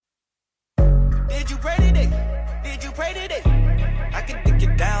pray today? Did you pray today? I can dig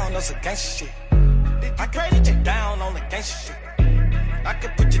you down on some gangsta shit. I can put you down on the gangsta shit. I can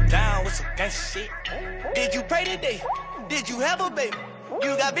put you down with some gangsta shit. Did you pray today? Did you have a baby?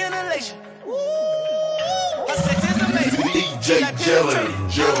 You got ventilation. Woo! I said it's amazing. DJ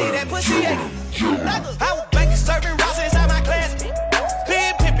Jelly. That pussy I was back serving rocks inside my class.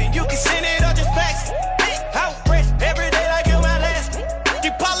 Been pimping, you can send it or just fax it. I was fresh every day like you my last.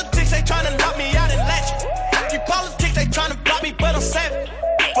 These politics, they tryna lock me out and latch it. These politics, they tryna block me, but I'm savage.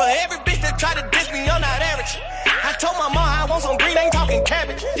 For every bitch that try to diss me, I'm not average. I told my mom I want some green, ain't talking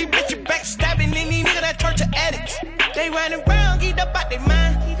cabbage. These bitches backstabbing, these niggas that turn to addicts. They running around, get up out their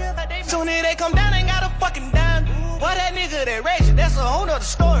mind. Soon as they come down, ain't got a fucking dime. Boy, that nigga that raging, that's a whole nother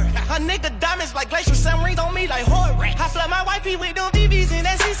story. A nigga diamonds like glacier, some rings on me like horror. I fly my wifey with them BBs in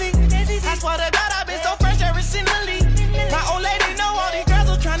that CC. I swear to God, I been so fresh ever since the league. My old lady know all these girls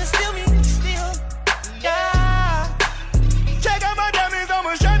are trying to steal me. Yeah. Check out my diamonds,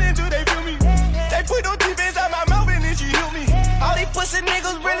 I'ma shine until they feel me. They put them teeth inside my mouth and then she heal me. All these pussy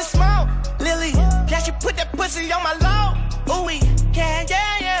niggas really small. Lily, yeah, she put that pussy on my law. Ooh, yeah.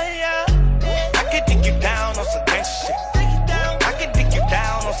 I can dig you down on some gangsta shit. I can dig you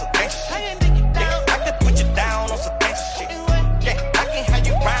down on some gangsta shit. Yeah, I can put you down on some gangsta shit. Yeah, I can have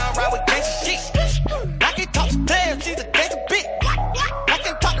you round with gangsta shit. I can talk to Tail, she's a gangsta bitch. I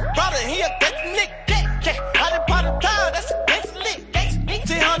can talk to brother, he a gangsta nigga. Yeah, I done bought a tile, that's a gangsta lit.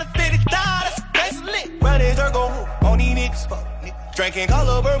 250,000, that's a gangsta lit. Running circle on these niggas. Drinking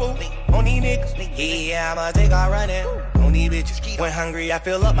color purple on these niggas. Yeah, I'ma take our running on these bitches. When hungry, I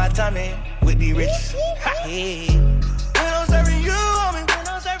fill up my tummy with these riches. Yeah. When I'm serving you, homie.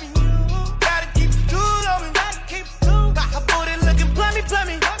 Gotta keep it too, homie. I put it looking plummy.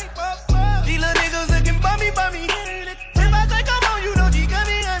 These little niggas looking bummy. If I say come on, you know she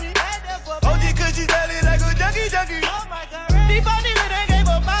gummy. Oh, just cause she sell it like a junkie. These four niggas that gave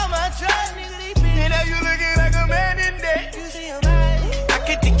up all my trust. And now you looking like a man in debt. I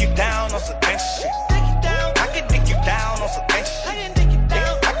can dig you down on some gangsta shit. I can dig you down on some gangsta shit.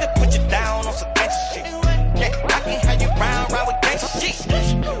 Yeah, I can put you down on some gangsta shit. Yeah, I can have you round with gangsta shit.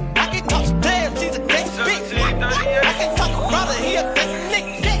 I can talk to Tail, she's a gangsta bitch. I can talk to brother, he a gangsta nigga.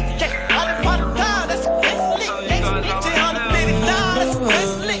 Yeah, I done bought a tile, that's a gangsta lick. $250,000, that's a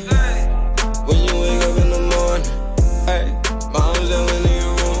gangsta lick. When you wake up in the morning, hey, mom's living in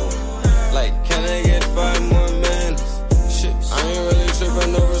your room. Like, can I get 5 more minutes? Shit, I ain't really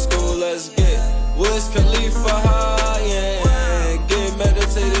tripping over school, let's get Wiz Khalifa high, yeah. Get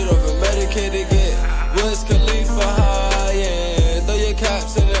meditated over medicated, get Wiz Khalifa high, yeah. Throw your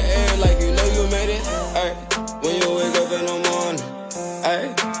caps in the air like you know you made it. Ay, when you wake up in the morning,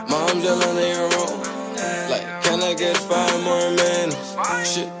 ay, mom's yelling in your room. Like, can I get 5 more minutes?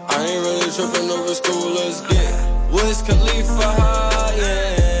 Shit, I ain't really tripping over school, let's get Wiz Khalifa high,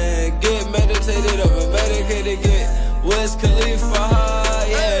 yeah. Get meditated over medicated, get Wiz Khalifa high,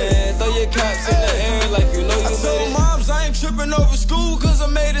 yeah. Throw your caps in the air like you know you made it. I told moms I ain't tripping over school cause I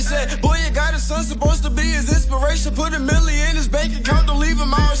made it. Said, boy, you got a son supposed to be his inspiration. Put $1 million in his bank account, don't leave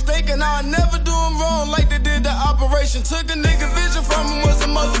him out mistaken. I'll never do him wrong like they did the operation. Took a nigga vision from him, was a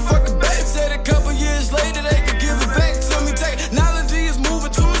motherfucking babe. Said a couple years later they could give it back to me. Technology is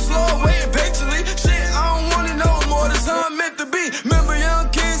moving too slow, way eventually. Shit, I don't wanna know more, that's how I'm meant to be. Remember young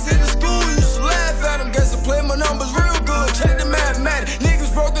kids in the school used to laugh at them. Guess I play my numbers real good, check the mathematics.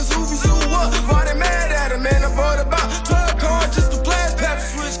 Niggas broke as hoovies, you up, why they mad at him? Man, I bought about 12 cars just to blast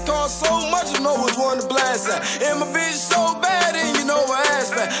past. Switch cars so much, I know which one to blast at. And my bitch so bad, and you know I ass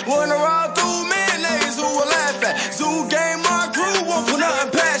fat. Went around through mayonnaise, who will laugh at? Zoo game, my crew won't put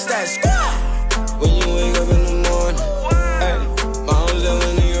nothing past that. Squad! When you wake up in the morning, hey, mom's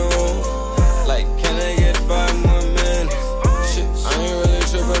living in your room. Like, can I get 5 more minutes? Shit, I ain't really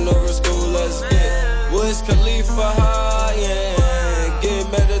tripping over school, let's get Wiz Khalifa high, yeah. Get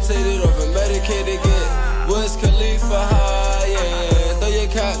meditated over medicated, get Wiz Khalifa high, yeah. Throw your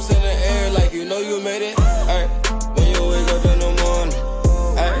caps in the air like you know you made it. Ay, when you wake up in the morning,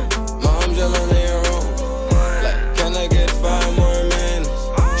 ay, mom's yelling in your room. Like, can I get 5 more minutes?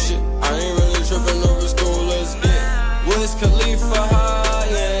 Shit, I ain't really tripping over school, let's get Wiz Khalifa high,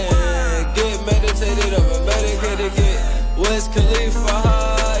 yeah. Get meditated over medicated, get Wiz Khalifa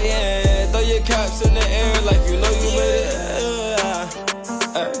high, yeah. Throw your caps in the air like you know you made it.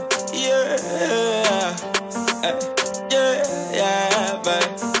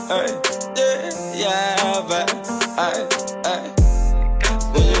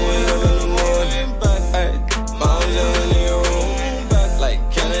 When you wake up in the morning, mom's yelling in your room. Like,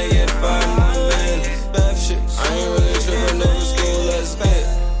 can I get 5 more minutes? Shit, I ain't really tripping over school, let's get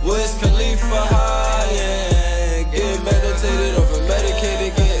Wiz Khalifa high.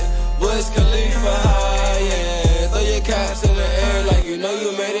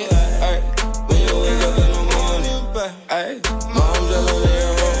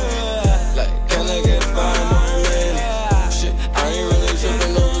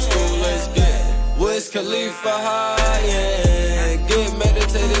 Khalifa high, yeah. Get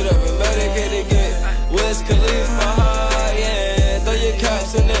meditated up and medicated, get Wiz Khalifa high, yeah. Throw your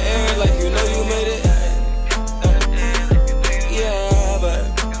caps in the air like you know you made it. Yeah, but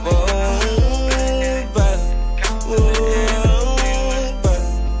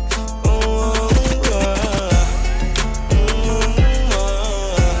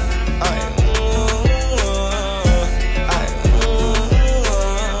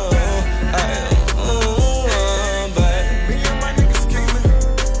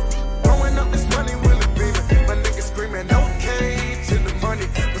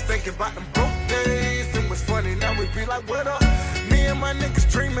about them broke days, it was funny, now we be like, what up? Me and my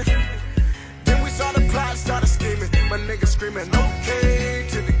niggas dreaming. Then we saw the plot, started scheming. My niggas screaming, okay,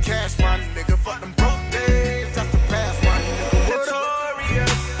 to the cash, my nigga. Fuck them broke days, that's the past, my nigga.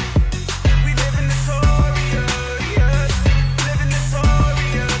 Notorious, we living notorious, living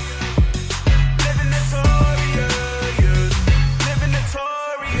notorious, living notorious, living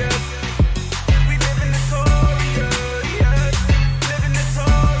notorious. We living notorious, living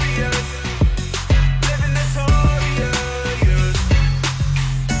notorious, living notorious.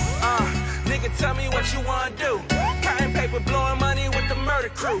 Nigga, tell me what you wanna do. Cotton paper, blowing money with the murder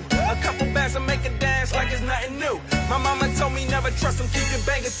crew. A couple bags and make a dance like it's nothing new. My mama told me never trust them, keep it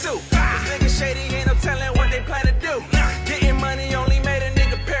banging too. This nigga shady, ain't no telling what they plan to do. Getting money only made a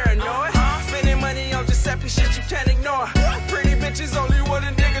nigga paranoid. Spending money on Giuseppe shit you can't ignore. Pretty bitches only want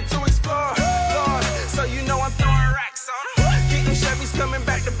a nigga to explore. Lord, so you know I'm throwing racks on them. Keep them Chevys coming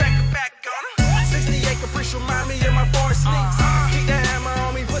back to back on them. 68 Caprice remind me of my foreign sneaks. Keep that hammer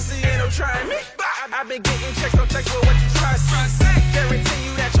on me, pussy ain't no trying me. I've been getting checks on checks with what you try to see. Guarantee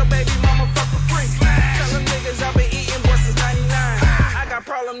you that your baby mama fuck for free. Tell them niggas I've been eating boy since 99. I got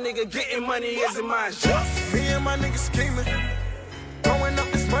problem, nigga, getting money isn't mine. Me and my niggas scheming. Throwing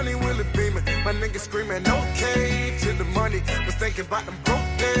up this money, Willie beaming. My niggas screaming, okay, to the money. Was thinking about them broke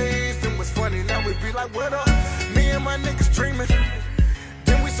days, it was funny. Now we be like, what up? Me and my niggas dreaming.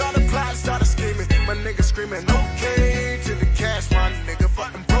 Then we saw the plot, started scheming. My niggas screaming, okay, to the cash, my nigga.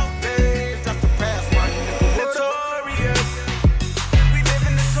 Fuck them broke days, that's the past, my nigga. Notorious, we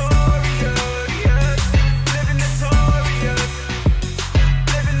living notorious, living notorious,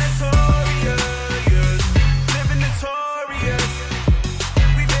 living notorious, living notorious.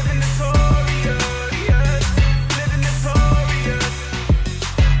 We living notorious, living notorious,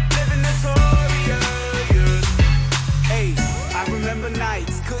 living notorious. Hey, I remember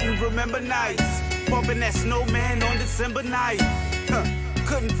nights, couldn't remember nights. Bumping that Snowman on December night.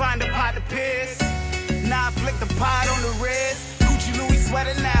 Couldn't find a pot to piss. Now I flick the pot on the wrist. Gucci Louis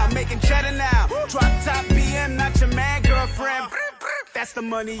sweater now, making cheddar now. Drop top PM, not your man, girlfriend. That's the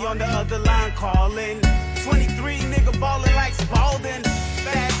money on the other line calling. 23 nigga ballin' like Spalding.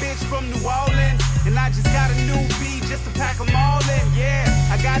 Bad bitch from New Orleans. And I just got a new beat just to pack them all in. Yeah,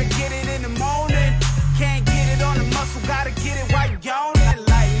 I gotta get it in the morning. Can't get it on the muscle, gotta get it while you're yawning.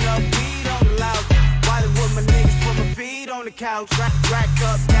 Lighting up weed on the loud. While it with my niggas put my feet on the couch. Rack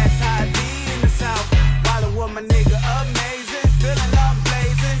up, that's how I be in the South. While it with my nigga amazing. Feeling up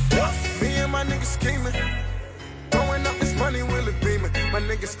blazing. Me and my niggas scheming. Throwing up this money, Willie beaming. My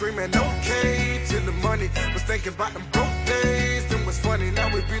niggas screaming, okay, to the money. Was thinking about them broke days, it was funny. Now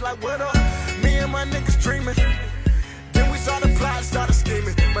we be like, what up? Me and my niggas dreaming. Then we saw the plot, started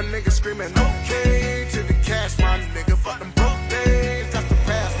scheming. My niggas screaming, okay, to the cash, my nigga. Fuck them broke days, that's the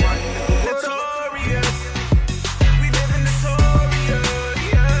past, my nigga. Notorious, we living notorious,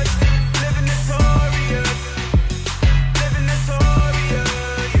 living notorious, living notorious,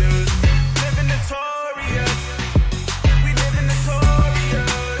 living notorious. We living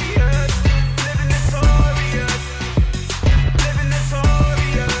notorious, living notorious, living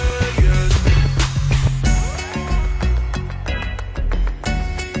notorious.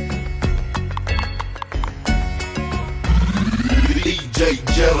 DJ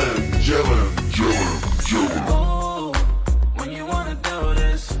Jellin. Ooh, when you wanna do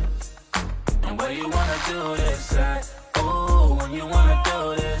this, and where you wanna do this at? Ooh, when you wanna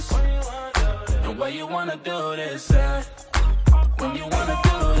do this, and where you wanna do this at? When you wanna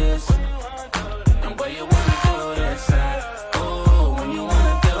do this, and where you wanna do this at? Ooh, when you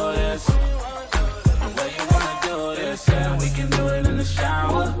wanna do this, and where you wanna do this at? We can do it in the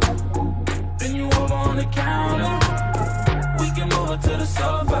shower, then you over on the counter. We can move it to the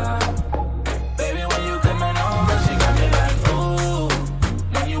sofa. Baby, when you coming over, she got me like, ooh,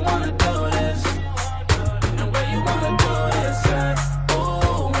 when you wanna do this, and where you wanna do this at?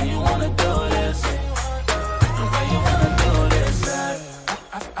 Ooh, when you wanna do this, and where you wanna do this at?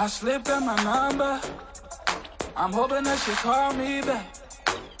 I slipped in my number, I'm hoping that she call me back.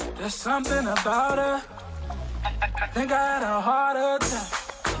 There's something about her, I think I had a heart attack.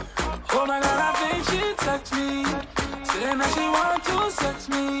 Oh my God, I think she text me, saying that she want to sex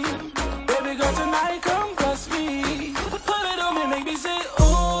me. Baby girl, tonight come bless me. Put it on me, make me say,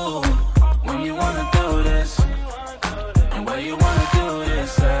 ooh. When you wanna do this, and where you wanna do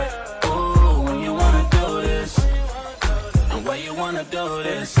this at? Ooh, when you wanna do this, and where you wanna do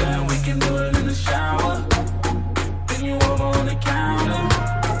this, and we can do it in the shower. Then you over on the counter,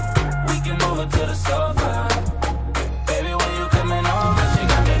 we can move it to the sofa. Baby, when you coming over, she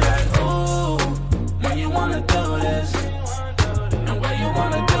got me like, ooh. When you wanna do this, and where you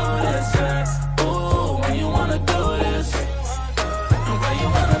wanna do this at? Ooh, when you wanna do this, and where you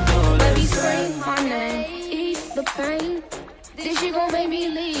wanna do this at? Baby, scream my name, ease the pain. Then she gon' make me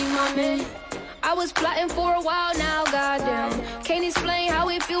leave my man. I was plotting for a while now, goddamn. Can't explain how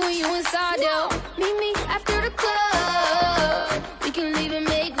it feel when you inside there. Meet me after the club, we can leave and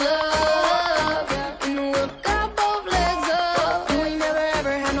make love. In the whip, got both legs up. You ain't never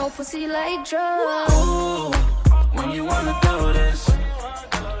ever had no pussy like drugs. Ooh, when you wanna do this,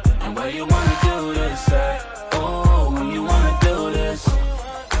 and where you wanna do this at? Ooh, when you wanna do this,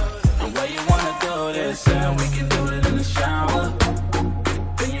 and where you wanna do this at? We can do it in the shower.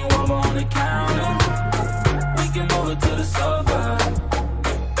 Then you over on the counter, we can move it to the sofa.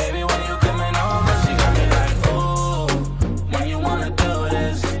 Baby, when you coming over, she got me like, ooh. When you wanna do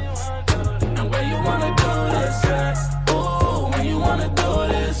this, and where you wanna do this at? Ooh, when you wanna do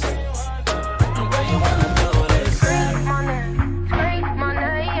this, and where you wanna do this at? Scream my name, scream my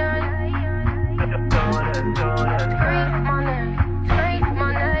name. Scream my name, scream my name. Scream my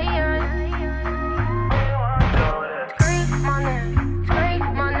name, scream my name. Scream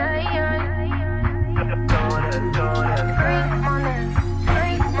my name,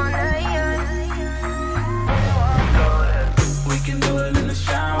 scream my name. We can do it in the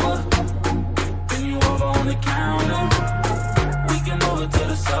shower. Then you over on the counter, we can move it to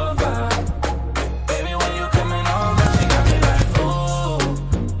the sofa. Baby, when you coming over, she got me like, ooh.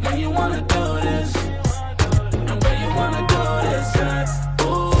 When you wanna do this, and where you wanna do this at?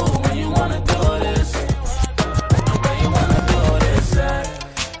 Ooh, when you wanna do this, and where you wanna do this at?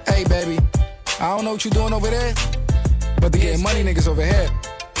 Hey, baby, I don't know what you doing over there, but they getting money niggas over here.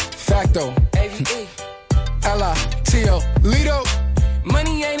 Facto. L-I-T-O. Lido.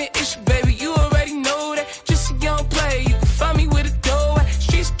 Money ain't an issue, baby, you already know that. Just so you don't play, you can find me with a dough.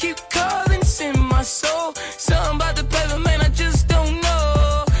 Streets keep calling, it's in my soul. Something about the paper, man, I just don't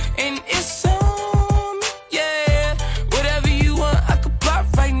know. And it's on me, yeah. Whatever you want, I could pop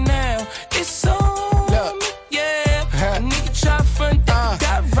right now. It's on me, yeah. A nigga try front, they could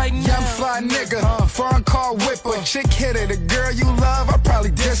die right now. Young fly nigga, foreign car whipper, chick hitter, the girl you love, I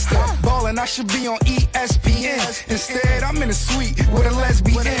probably dissed her. Ballin', I should be on ESPN. Instead, I'm in a suite with a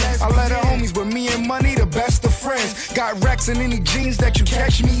lesbian. I let her homies, but me and money, the best of friends. Got racks in any jeans that you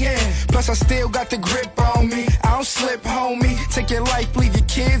catch me in. Plus, I still got the grip on me. I don't slip, homie. Take your life, leave your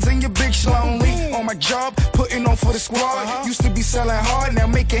kids and your bitch lonely. On my job, putting on for the squad. Used to be selling hard, now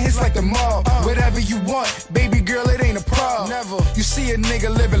making hits like the mob. Whatever you want, baby girl, it ain't a problem. Never. You see a nigga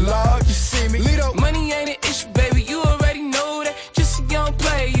living large, you see me. Lido. Money ain't an issue, baby, you already know that. Just so you don't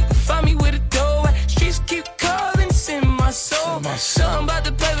play, you can find me with a dough. Streets keep calling, it's in my soul. Something about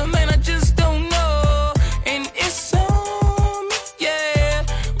the paper, man, I just don't know. And it's on me, yeah.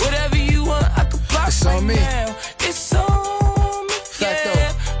 Whatever you want, I could pop It's right on me. now. It's on me,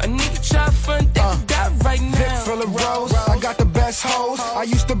 yeah. A nigga try front, they could die right now. Vic full of rose, I got the best hoes. I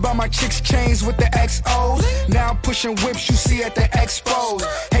used to buy my chicks chains with the XOs. Now I'm pushing whips you see at the expos.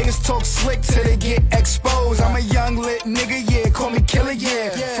 Haters talk slick till they get exposed. I'm a young lit nigga, yeah, call me killer, yeah.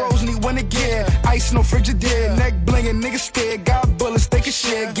 Froze need winter gear, ice no Frigidaire. Neck blingin', nigga stare, got bullets they can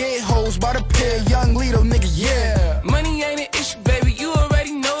share. Get hoes by the pair, young Lido nigga, yeah. Money ain't an issue, baby, you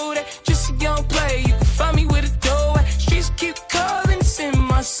already know that. Just so you don't play, you can find me with a dough. Streets keep calling, it's in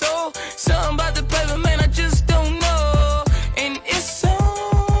my soul. Something about the paper, man, I just don't know. And it's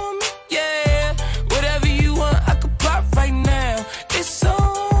on me, yeah. Whatever you want, I could pop right now. It's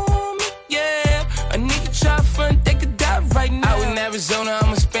on me, yeah. A nigga try front, they could die right now. Out in Arizona,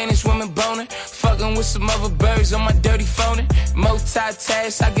 I'm a Spanish woman boner. Fucking with some other birds on my dirty phone.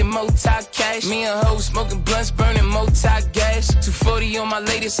 Multi-task, I get multi-cash. Me and hoes smoking blunts, burning multi-gas. 240 on my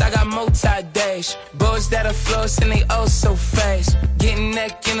latest, I got multi-dash. Boys that are floss and they all so fast. Getting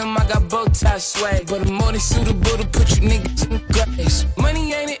neck in them, I got bow tie swag. But I'm more than suitable to put you niggas in the grass.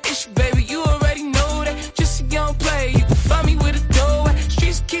 Money ain't an issue, baby, you already know that. Just so you don't play, you can find me with a dough.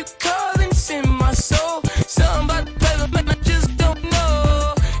 Streets keep calling, it's in my soul. Something about the paper, man, I just don't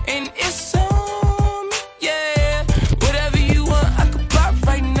know. And it's on me, yeah. Whatever you want, I could pop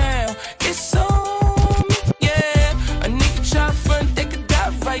right now. It's on me, yeah.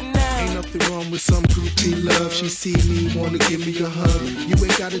 You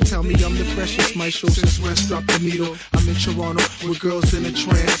ain't gotta tell me I'm the freshest maestro since West dropped the needle. I'm in Toronto with girls in a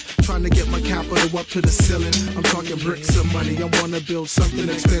trance, trying to get my capital up to the ceiling. I'm talking bricks of money, I wanna build something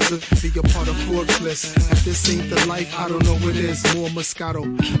expensive, be a part of Forbes list. If this ain't the life, I don't know what is. More Moscato,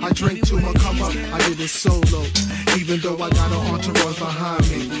 I drink till my cup up, I did it solo, even though I got an entourage behind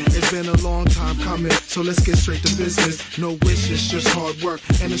me. It's been a long time coming, so let's get straight to business. No wishes, just hard work,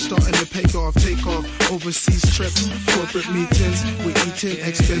 and it's starting to pay off. Take off, overseas trips, corporate meetings, we eating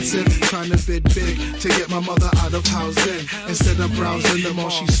expensive, trying to bid big to get my mother out of housing. Instead of browsing them all,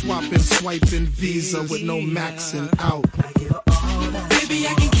 she's swapping, swiping Visa with no maxing out. Baby,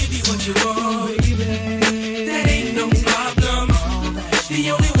 I can give you what you want, baby. That ain't no problem.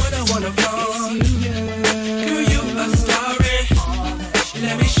 The only one I wanna fall. Girl, you a star.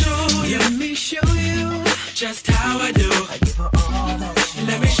 Let me show you. Let me show you just how I do.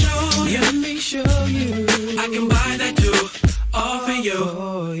 Let me show you. Let me show you. I can buy that too, all for you.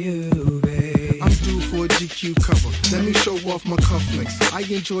 For you, babe. I'm due for a GQ cover. Let me show off my cufflinks. I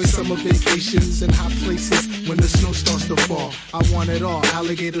enjoy summer vacations in hot places when the snow starts to fall. I want it all.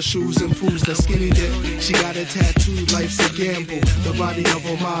 Alligator shoes and pools, that skinny dip. She got a tattoo, life's a gamble. The body of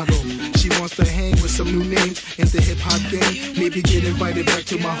a model. She wants to hang with some new names in the hip hop game. Maybe get invited back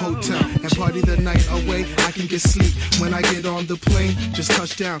to my hotel and party the night away. I can get sleep when I get on the plane. Just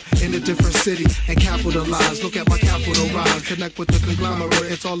touch down in a different city and capitalize. Look at my capital rise. Connect with the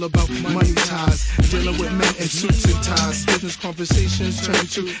conglomerate. It's all about money ties. Dealing with men in suits and ties. Business conversations turn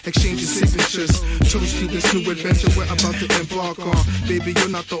to exchanging signatures. Toast to this new adventure we're about to embark on. Baby, you're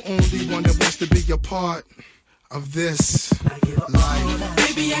not the only one that wants to be a part of this life.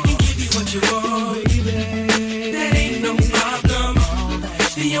 Baby, I can give you what you want, baby. That ain't no problem.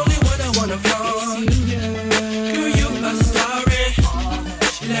 The only one I wanna fall. Girl, you a star.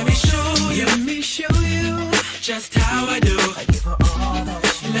 Let me show you. Let me show you just how I do.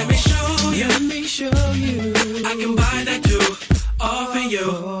 Let me show you. Let me show you. I can buy that too, all for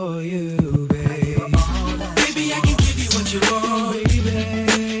you. For you, babe. Baby, I can give you what you want,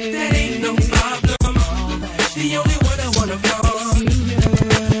 baby. That ain't no problem. The only one I wanna fall.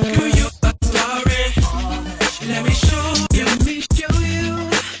 Girl, you a star. Let me show you. Let me show you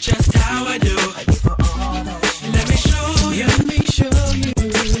just how I do. Let me show you. Let me show you.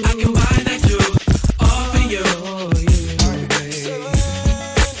 I can buy that too, all for you.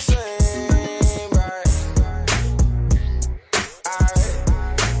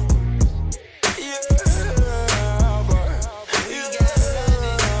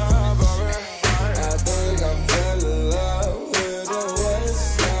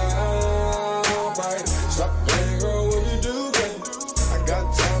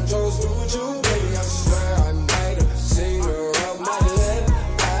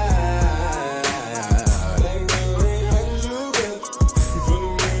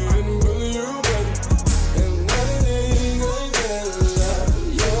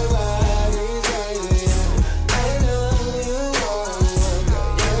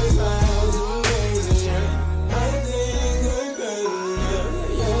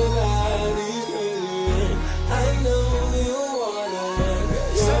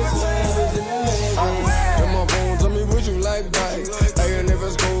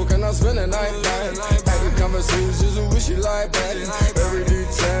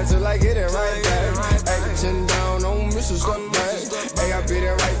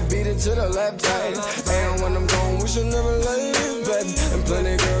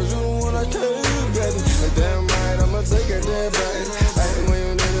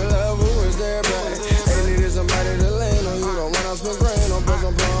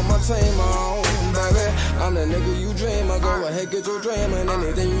 I'm the nigga you dream of. Go ahead, get your dream and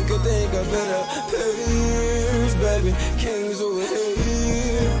anything you can think of. Better please, baby. Kings over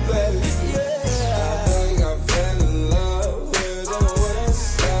here, baby. Yeah, I think I fell in love with the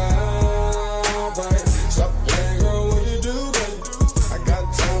West Side, baby. Stop playing, girl, what you do, baby? I got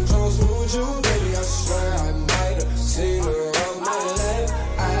time to with you, baby. I swear I might have seen her on my left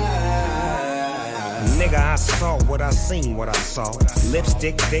eye. Nigga, I saw what I seen, what I saw.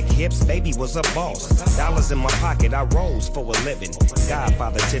 Lipstick, thick hips, baby was a boss. Dollars in my pocket, I rose for a living.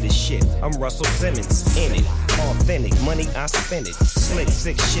 Godfather to this shit, I'm Russell Simmons. In it, authentic, money I spend it. Slick,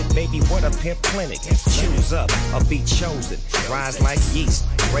 sick shit, baby, what a pimp clinic. Choose up, or be chosen. Rise like yeast,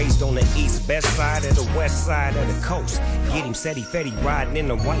 raised on the east, best side of the west side of the coast. Get him, said he fetty, riding in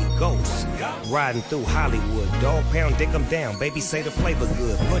the white ghost. Riding through Hollywood, dog pound, dick him down. Baby say the flavor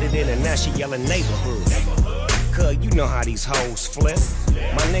good, put it in and now she yelling neighborhood. Cuz you know how these hoes flip.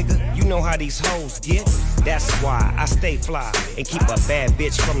 My nigga, you know how these hoes get. That's why I stay fly and keep a bad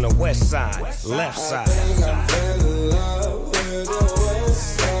bitch from the west side, left side. I think I fell in love with the West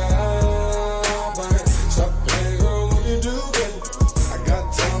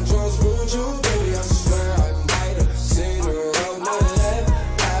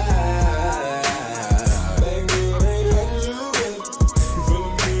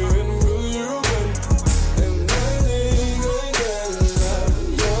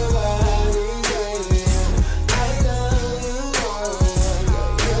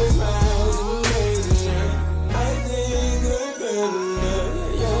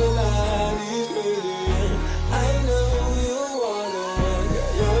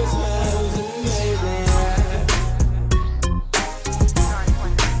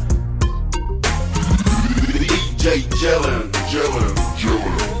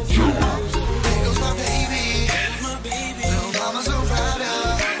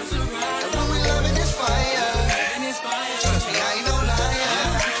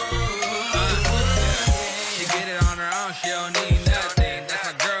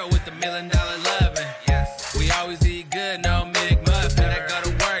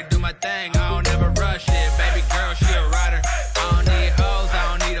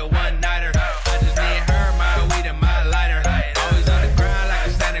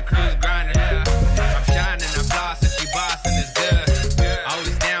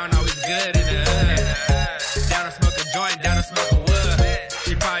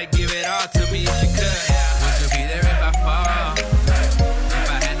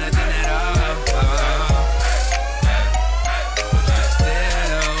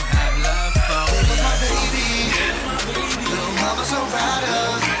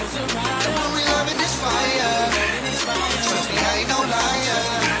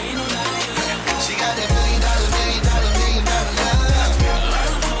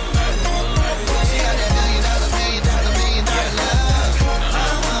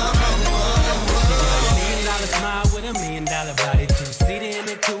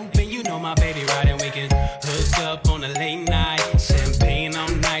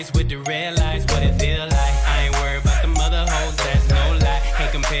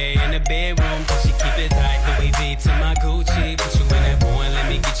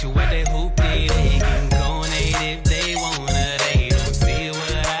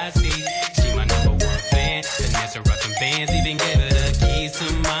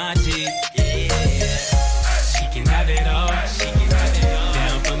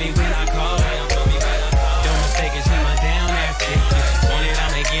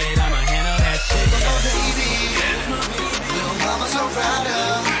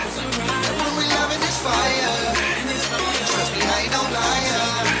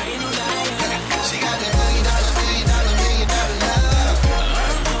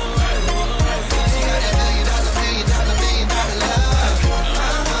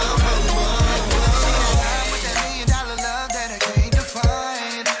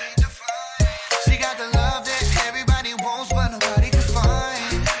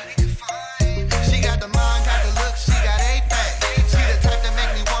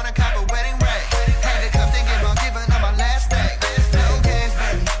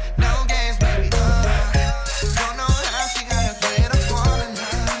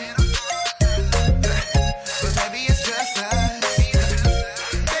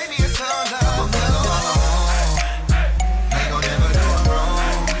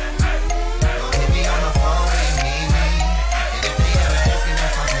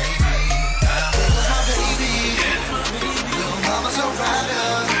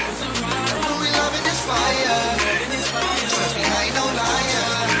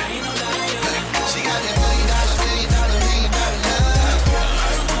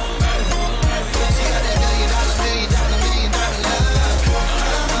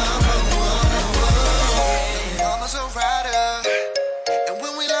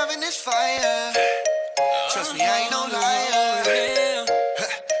fire. Trust me, I ain't no liar.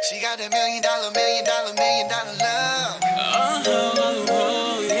 She got that $1 million love. She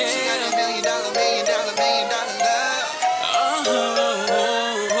got that $1 million love.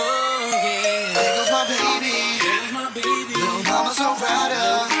 There goes my baby. Little mama so proud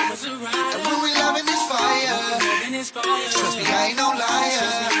of. And when we loving this fire. Trust me, I ain't no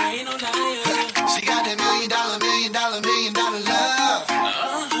liar. She got that $1 million love.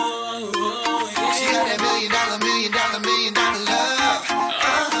 She got that $1 million love.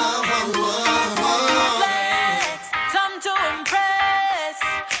 Time to impress.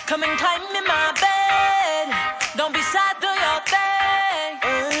 Come and climb in my bed. Don't be shy, do your thing.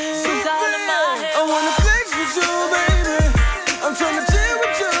 It's all in my head. I wanna flex with you, baby. I'm tryna chill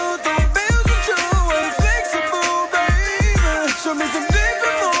with you, throw bills with you. I'm flexible, baby. Show me some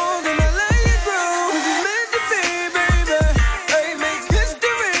different moves and I let you through. This is meant to be, baby. Hey, make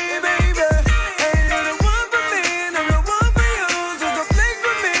history, baby. Ain't you're the one for me, and I'm the one for you. So come flex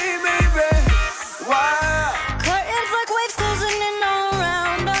with me, baby. Wow. Curtains like waves closing in all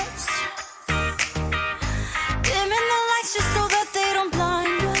around us. Dimming the lights just so that they don't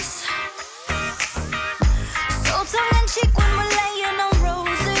blind us. So tongue in cheek when we're laying on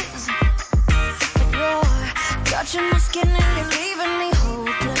roses. But you're touching my skin and you're leaving me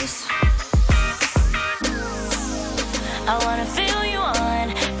hopeless. I wanna feel you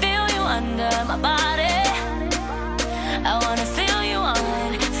under my body. I wanna feel you on.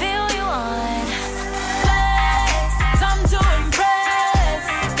 Flex, time to impress.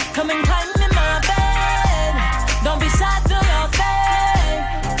 Come and climb in my bed. Don't be shy, do your thing.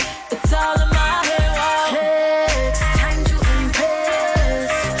 It's all in my head. Wow. Flex, time to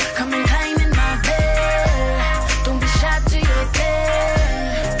impress. Come and climb in my bed. Don't be shy to your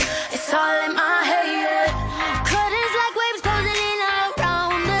bed. It's all in my head. Curtains like waves closing in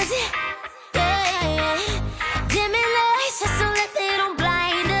around us. Yeah. Dimming the lights just so that they don't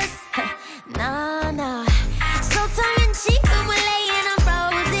blind us. Nah. So tongue in cheek when we're laying on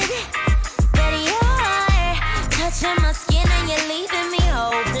roses. But you're touching my skin and you're leaving me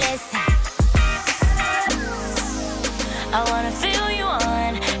hopeless. I wanna feel you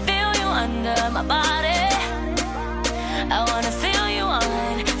under my body. I wanna feel you on.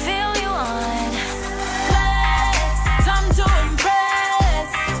 Flex, time to impress.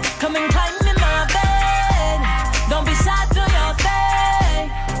 Come and climb in my bed. Don't be shy, do your thing.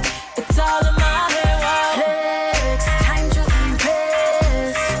 It's all in my head. Wow. Flex, time to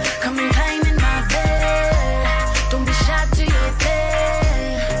impress. Come and climb in my bed. Don't be shy to your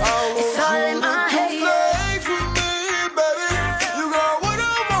bed. It's all in my head. Flex with me, baby. You got what I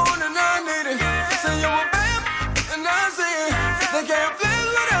want and I need it. Say you're a bam and I see it. They can't flex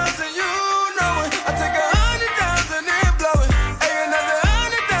without saying you know it. I take 100,000 and blow it. Ain't another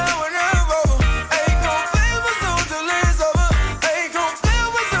 100,000 when I'm over. Ain't gon' flex with you till it's over. Ain't gon' flex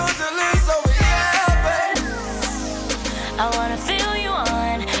with you till it's over. Yeah, baby. I wanna feel you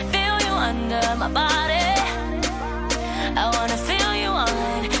under my body. I wanna feel you on.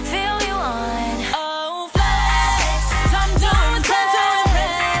 Oh, flex, time to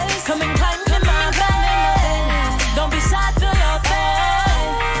impress. Come and climb in my bed. Don't be shy, do your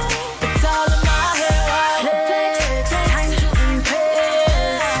thing. It's all in my head. Flex, time to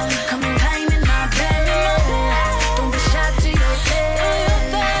impress. Come and climb in my bed. Don't be shy to your bed.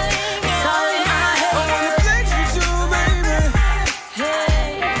 It's all in my I head. wanna flex with you, baby.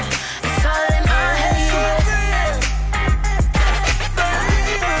 It's all in my head. Baby.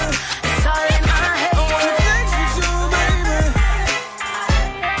 It's all in my head. I wanna flex with you, baby.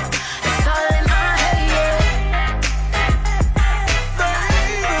 It's all in my head.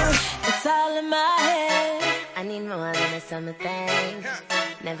 Baby. It's all in my head. I need more than a summer thing.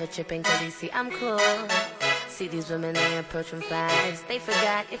 Never tripping cause you see I'm cool. See these women, they approach from fast. They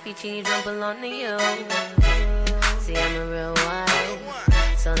forgot if you cheat, you don't belong to you. See, I'm a real one,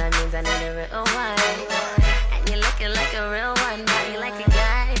 so that means I need a real one. And you're looking like a real one, body like a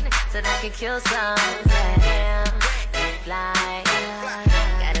gun, so that I can kill some. Yeah, you fly,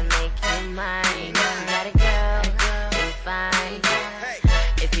 gotta make you mine. Got a girl, you're fine.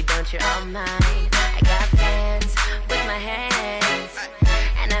 If you don't, you're all mine. I got plans with my hands,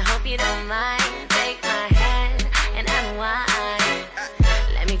 and I hope you don't mind. Take my hand and unwind.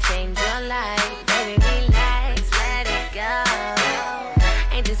 Let me change your life, baby. Relax, let it go.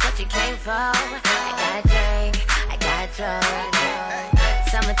 Ain't this what you came for? I got drink, I got drugs.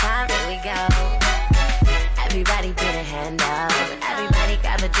 Summertime, here we go. Everybody put a hand up. Everybody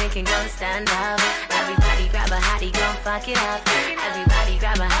grab a drink and go stand up. Everybody grab a hottie, gon' fuck it up. Everybody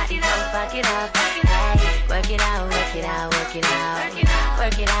grab a hottie, gon' fuck it up. Hey, work it out, work it out, work it out.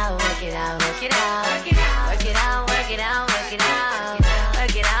 Work it out, work work it out, work it out, work it out, work it out, work it out, work it out,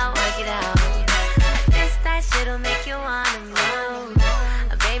 work it out, work it out. This that shit'll make you wanna move,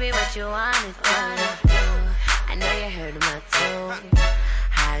 baby, what you wanna do? I know you heard my tune,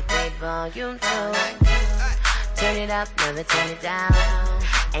 high grade volume 2. Turn it up, never turn it down.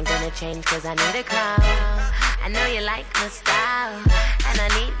 Ain't gonna change 'cause I need a crowd. I know you like my style, and I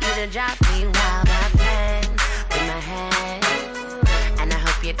need you to drop me while I plan with my hand. And I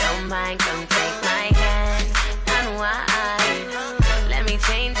hope you don't mind, come take my hand. Unwind, let me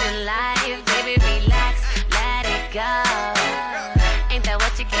change your life, baby, relax, let it go. Ain't that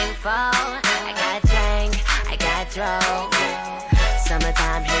what you came for? I got drink, I got drove.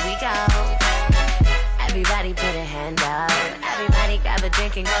 Summertime, here we go. Everybody put a hand up. Everybody grab a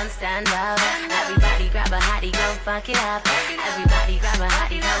drink and gon' stand up. Everybody grab a hottie, gon' fuck it up. Everybody grab a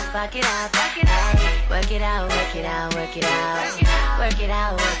hottie, gon' fuck it up. Hey, work it out, work it out, work it out. Work it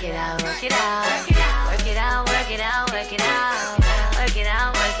out, work it out, work it out. Work it out, work it out, work it out. Work it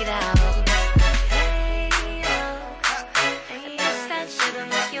out, work it out. Hey, yo. Hey, yo. That shit'll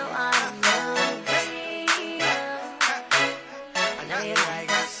make you wanna move. Hey, yo. I know you like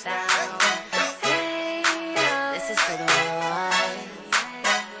my style.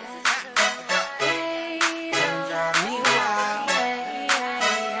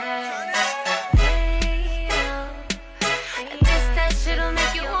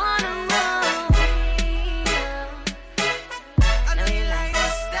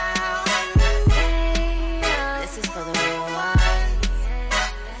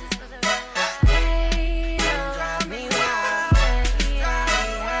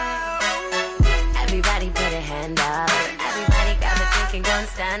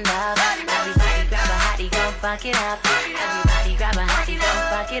 Fuck it up. Everybody grab a hottie, don't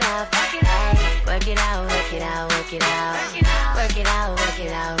fuck it up. Hey, work it out, work it out, work it out. Work it out, work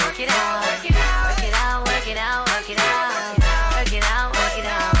it out, work it out. Work it out, work it out, work it out. Work it out, work it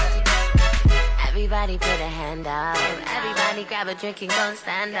out. Everybody put a hand up. Everybody grab a drink and gon'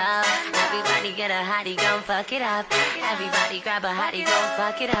 stand up. Everybody get a hottie, gon' fuck it up. Everybody grab a hottie, gon'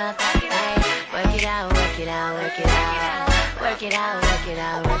 fuck it up. Hey, work it out, work it out, work it out. Work it out, work it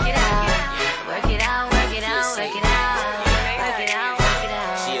out, work it out. Work it out, work it out, work it out. Work it out, work it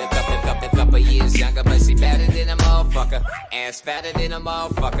out. She a couple years younger, but she better than a motherfucker. Ass fatter than a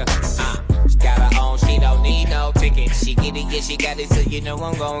motherfucker. She got her own, she don't need no ticket. She get it, yeah, she got it, so you know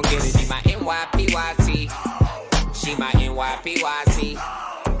I'm gon' get it. She my NYPYT. She my NYPYT.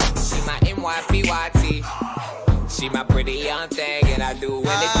 She my NYPYT. She my pretty young thing, and I do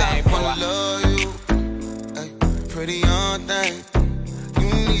anything for her. I love you, ay, pretty young thing. You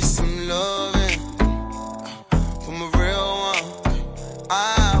need some loving from a real one.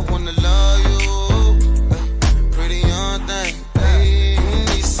 I wanna love you, pretty young thing. Hey, you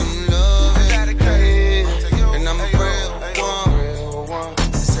need some loving, hey, and I'm a real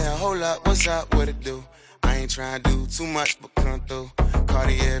one. Say, hold up, what's up, what it do? I ain't tryna do too much, but come through.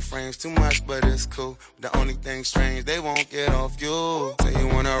 Cartier frames too much, but it's cool. The only thing strange, they won't get off you. Say you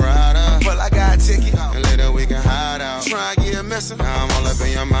wanna ride up, well I got a ticket, and later we can hide out. Try and get missing, now I'm all up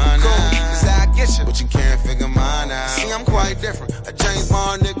in your mind now. Cool, cause I get you, but you can't figure mine out. See, I'm quite different, a James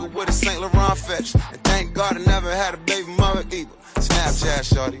Bond nigga with a St. Laurent fetch. And thank God I never had a baby mother either. Snapchat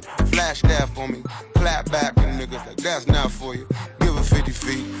shorty, flash that for me. Clap back for niggas like that's not for you. Give her 50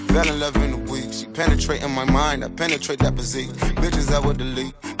 feet, fell in love in a week. She penetrating my mind, I penetrate that physique. Bitches I would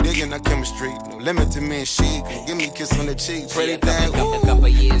delete, digging our chemistry. No limit to me and she, can give me a kiss on the cheek. Pretty thing, a couple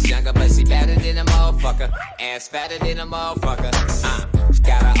years younger, but she better than a motherfucker. Ass fatter than a motherfucker. She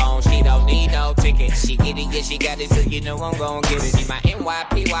got her own, she don't need no ticket. She get it, yeah, she got it, so you know I'm gon' get it. She my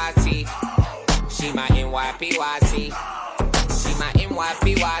NYPYT. She my NYPYT. She my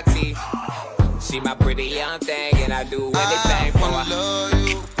NYPYT. She my pretty young thing, and I do anything for her. I love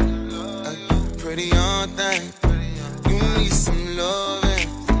you, pretty young thing. You need some loving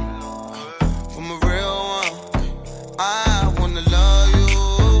from a real one. I wanna love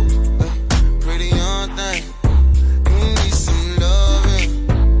you, pretty young thing. You need some loving,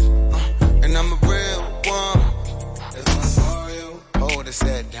 and I'm a real one. This one's for you. Hold it,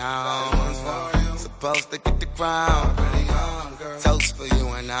 set down. This one's for you. Supposed to get the crown. Toast for you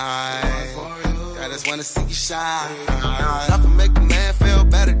and I just wanna see you shine. I can make a man feel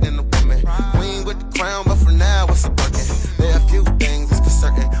better than a woman. Queen with the crown, but for now it's a working. There are a few things that's for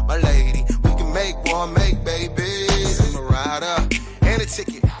certain, my lady. We can make war, make babies. I'm a rider and a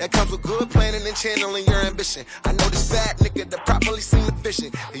ticket that comes with good planning and channeling your ambition. I know this fat nigga that properly seem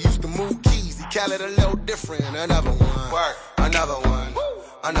efficient. He used to move keys, he call it a little different. Another one, work, another one.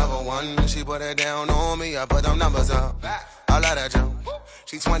 Another one, she put it down on me. I put them numbers up. I love that jump.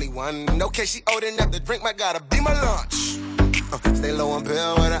 She 21, no case she old enough to drink, my gotta be my lunch. Stay low on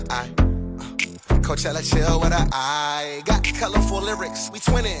bill with an eye. Coachella chill with an eye. Got colorful lyrics, we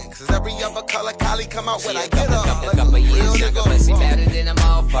twinning. Cause every other color Kylie come out with, I get up. A couple years younger, but she fatter than a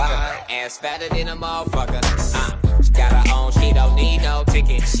motherfucker. Ass fatter than a motherfucker. She got her own, she don't need no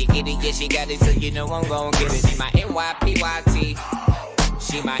ticket. She get it, yeah, she got it, so you know I'm gon' get it. She my NYPYT.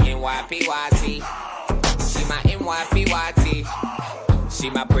 She my NYPYT. She my NYPYT. She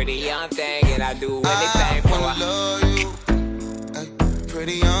my pretty young thing, and I do anything for her. I love you, ay,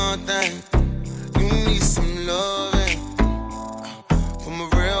 pretty young thing. You need some loving from a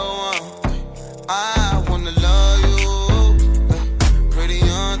real one. I wanna love you, ay, pretty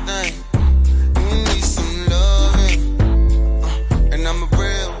young thing. You need some loving, and I'm a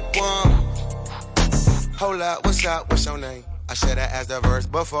real one. Hold up, what's up? What's your name? I should've asked the verse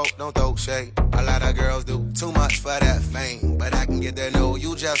before, don't throw shade. A lot of girls do too much for that fame, but I can get to know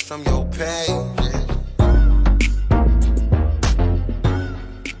you just from your page.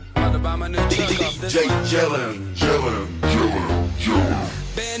 DJ Jellin.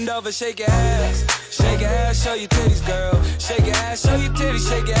 Bend over, shake your ass. Shake your ass, show your titties, girl. Shake your ass, show your titties.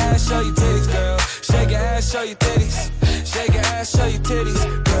 Shake your ass, show your titties, girl. Shake your ass, show your titties. Shake your ass, show your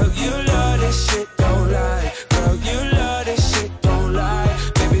titties. Girl, you love this shit, don't lie. Girl, you love this shit, don't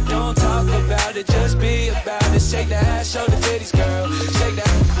lie. Baby, don't talk about it, just be about it. Shake the ass, show the titties, girl. Shake that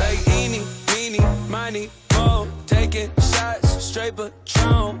like eeny, meeny, miny, mo. Taking shots, straight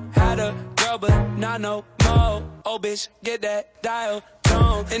Patron. Had a girl, but not no more. Oh, bitch, get that dial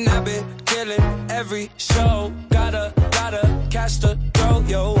tone. And I've been killing every show. Gotta catch the throw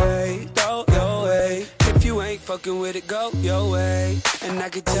your way, throw your way. If you ain't fucking with it, go your way. And I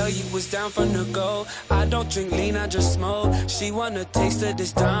could tell you was down from the go. I don't drink lean, I just smoke. She wanna taste of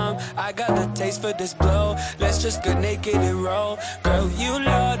this time. I got the taste for this blow. Let's just get naked and roll. Girl, you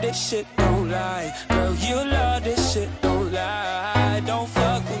love this shit, don't lie. Girl, you love this shit, don't lie. Don't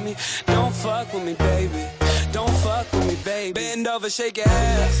fuck with me, don't fuck with me, baby. Don't fuck with me, baby. Bend over, shake your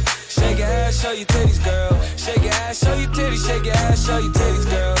ass. Shake your ass, show your titties, girl. Shake your ass, show your titties. Shake your ass, show your titties,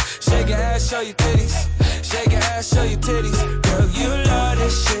 girl. Shake your ass, show your titties. Shake your ass, show your titties. Girl, you love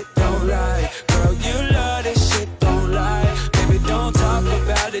this shit, don't lie. Girl, you love this shit, don't lie. Baby, don't talk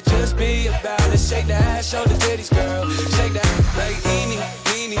about it, just be about it. Shake the ass, show the titties, girl. Shake that like eeny,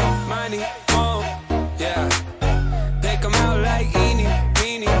 meeny, miny, mo. Yeah. Pick 'em out like eeny,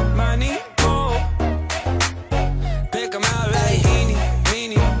 meeny, miny, mo. Pick 'em out like eeny,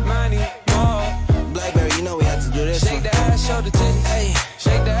 meeny, miny, mo. Blackberry, you know we have to do this. Shake the ass, show the titties. Hey,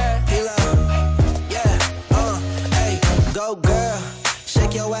 shake the ass. Go girl,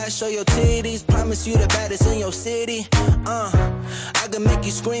 shake your ass, show your titties. Promise you the baddest in your city. I can make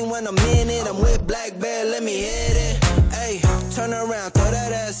you scream when I'm in it. I'm with Blackberry, let me hit it. Hey, turn around, throw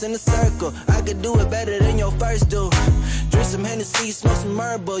that ass in a circle. I could do it better than your first do. Drink some Hennessy, smoke some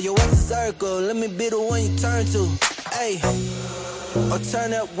Marlboro. Your waist a circle, let me be the one you turn to. Hey, or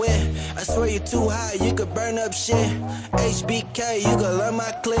turn up with. I swear you're too high, you could burn up shit. HBK, you could learn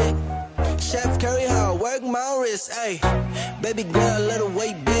my clip. Chef Curry, how I work my wrist, ayy. Baby girl, let the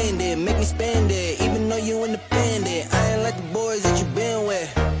weight bend it. Make me spend it, even though you independent. I ain't like the boys that you been with.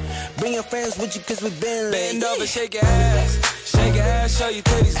 Bring your friends with you, cause we been lit. Bend over, shake your ass. Shake your ass, show your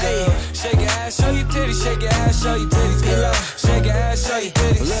titties, girl. Shake your ass, show your titties. Shake your ass, show your titties, girl. Shake your ass, show your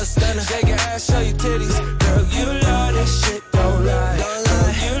titties. Little stunner. Shake your ass, show your titties. Girl, you love this shit, don't lie. Don't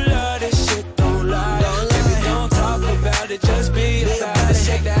lie. You love this shit, don't lie. Baby, don't talk about it, just be about it.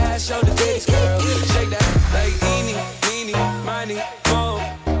 Shake the ass, show the titties, girl. Shake that like eeny, meeny, miny, mo.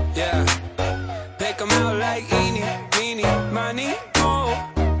 Yeah. Pick 'em out like eeny, meeny, miny, mo.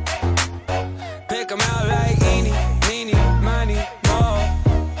 Pick 'em out like eeny, meeny, miny, mo.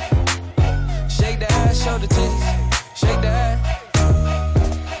 Shake the ass, show the titties. Shake the ass.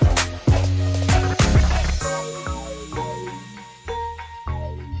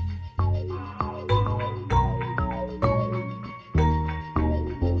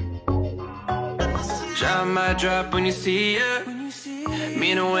 I might drop when you see ya.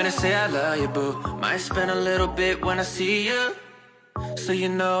 Meaning when I say I love you, boo. Might spend a little bit when I see ya. So you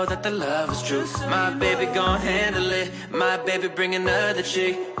know that the love is true. My baby gon' handle it. My baby bring another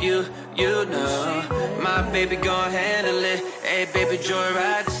chick. You know. My baby gon' handle it. Hey baby,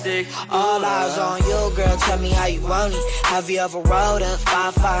 joyride the stick. All eyes on you, girl, tell me how you want it. Have you ever rode a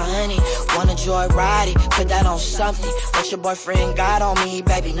 5-500? Wanna joyride it, put that on something. What your boyfriend got on me,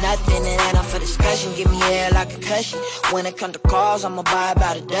 baby, nothing. It ain't up for discussion, give me air like a cushion. When it come to cars, I'ma buy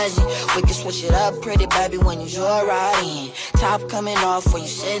about a dozen. We can switch it up pretty, baby, when you joyriding. Top coming off when you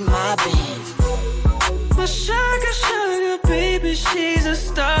sit in my Benz. My sugar, sugar baby, she's a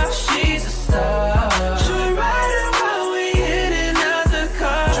star. She's a star. Joyriding while we hitting out the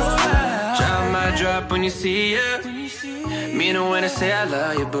car. Drop my drop when you see her. Mean it when I say I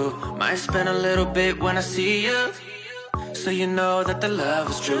love you, boo. Might spend a little bit when I see you, so you know that the love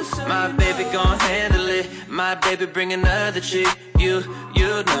is true. My baby gon' handle it. My baby bring another chick. You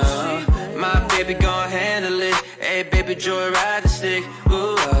know. My baby gon' handle it. Hey baby, joy ride the stick.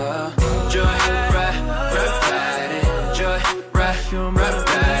 Ooh, joy ride it. Joy ride it.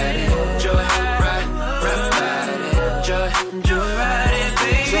 Joy ride it. Joy ride it,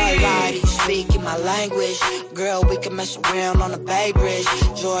 baby. Joy ride it, speaking my language. Girl, we can mess around on the Bay Bridge.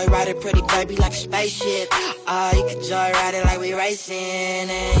 Joy ride it, pretty baby, like a spaceship. You can joy ride it like we racing.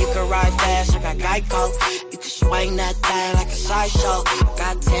 And you can ride fast like a Geico. You can swing that thing like a sideshow.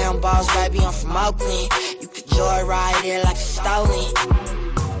 Got 10 balls, baby, I'm from Oakland. You can joy ride it like a stolen.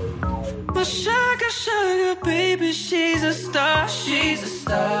 My sugar, sugar baby, she's a star. She's a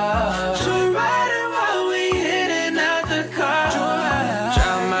star. Joyriding while we hitting out the car.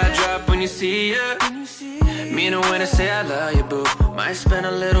 Drop my drop when you see her. Mean it when I say I love you, boo. Might spend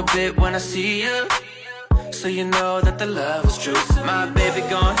a little bit when I see you, so you know that the love is true. My baby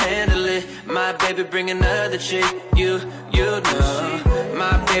gon' handle it. My baby bring another chick. You know.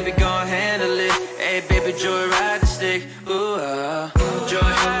 My baby gon' handle it. Hey baby, joy ride the stick. Ooh, joy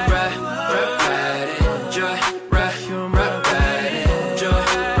ride it. Joy ride it. Joy ride it.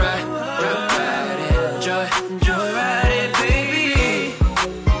 Joy ride it, baby.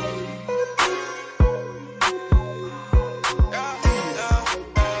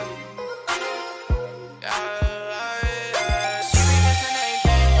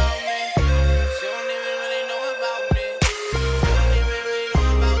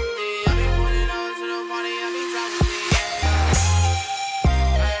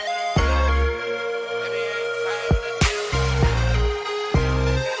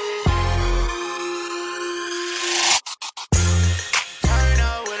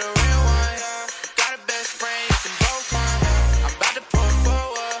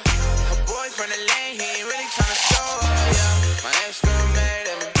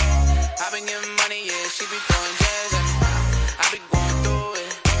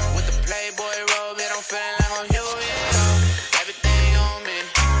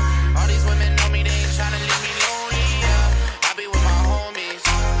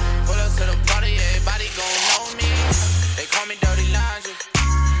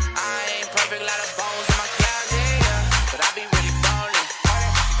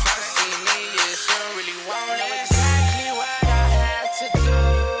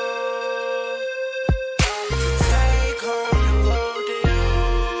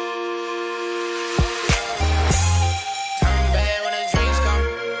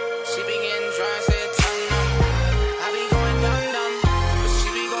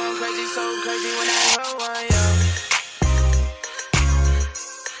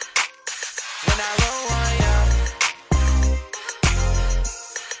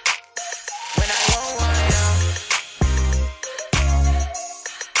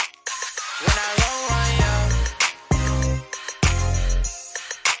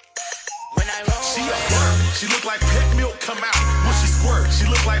 She look like pet milk come out. When she squirt, she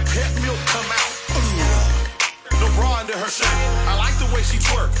look like pet milk come out. No bra under her shirt. I like the way she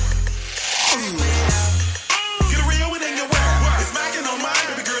twerk. Get a real it in your wear. It's smacking on mine,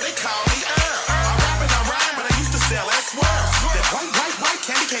 baby girl, they call me Earl. I rap and I rhyme, but I used to sell at Swirl. That white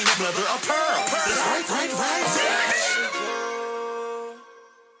candy cane, that mother of pearl. That's right.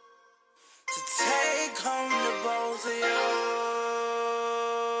 To take home the both of you.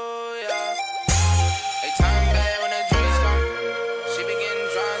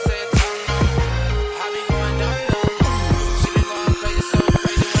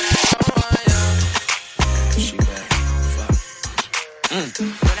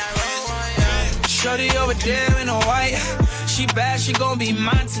 Shorty over there in a white. She bad, she gon' be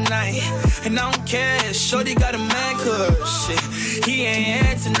mine tonight. And I don't care if Shorty got a man, cause shit, he ain't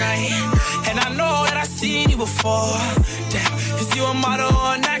here tonight. And I know that I seen you before. Damn, is you a model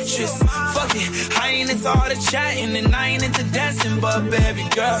or an actress? Fuck it, I ain't into all the chatting and I ain't into dancing, but baby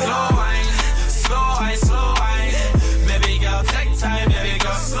girl, slow wine. Baby girl, take time, baby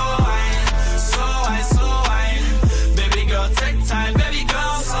girl, slow wine. Baby girl, take time, baby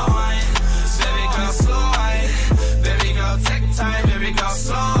girl, slow wine. Baby girl, slow wine. Baby girl, take time, baby girl,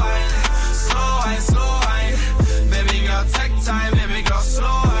 slow wine. Baby girl, take time, baby girl, slow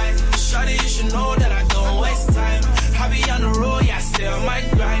wine. Shawty, you should know that I don't waste time. I be on the road, yeah, I stay on my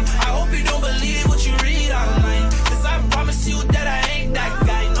grind. I hope you don't believe what you read online, cause I promise you that I ain't that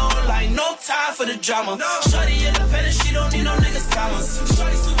guy. No lie, no time. time for the drama. Shorty independent, she don't need no niggas' commas.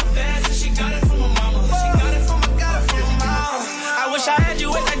 Shorty super fast and she got it from her mama. She got it from her mama. I wish I had you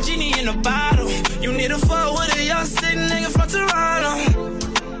with that genie in a bottle. You need a fuck with a young sick nigga from Toronto.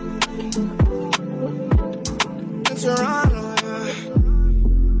 In Toronto, yeah.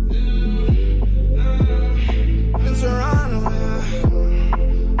 In Toronto, yeah.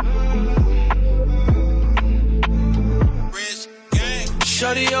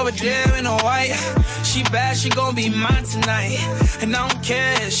 Shorty over there in a white. She bad, she gon' be mine tonight. And I don't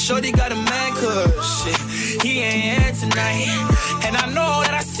care, Shorty got a man, cause shit, he ain't here tonight. And I know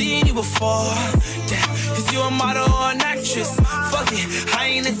that I seen you before. Damn, is you a model or an actress? Fuck it, I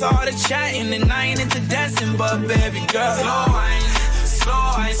ain't into all the chatting and I ain't into dancing, but baby girl, slow wine,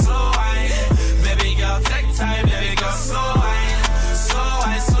 slow wine, slow wine. Baby girl, take time, baby girl, slow wine, slow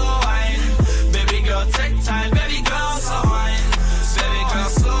wine, slow wine. Baby girl, take time, baby girl, slow wine. Baby girl,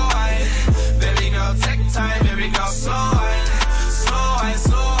 slow wine. Baby girl, take time. Baby girl, slow wine. Slow wine,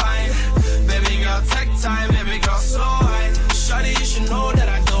 slow wine. Baby girl, take time. Baby girl, slow wine. Shawty, you should know that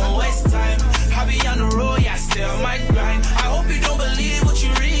I don't waste time. I be on the road, yeah, I still might grind. I hope you don't believe what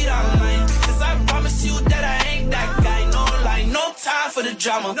you read online, cause I promise you that I ain't that guy. No lie, no time for the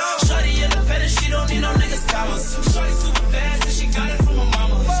drama. Shawty independent, she don't need no niggas' commas. Shawty super fast and she got it from her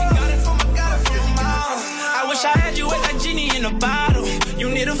mama. She got it from her mama. I wish I had you with that genie in a bottle. You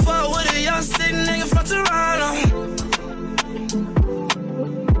need a fuck with a young sick nigga from Toronto.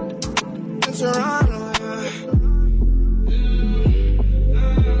 In Toronto, yeah.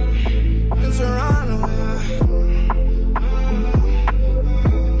 In Toronto, yeah.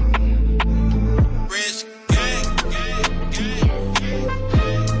 Rich gang,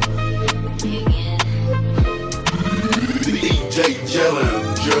 DJ Jellin.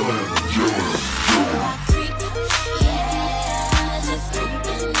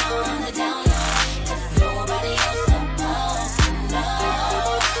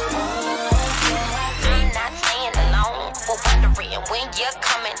 When you're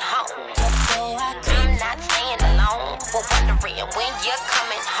coming home, I'm not staying alone, but wondering when you're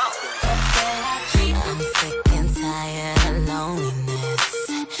coming home. I'm sick and tired of loneliness.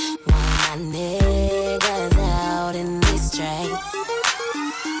 Want my niggas out in these streets.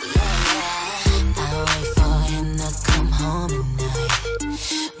 Yeah. I wait for him to come home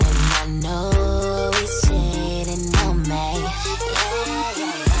at night when I know he's cheating on me.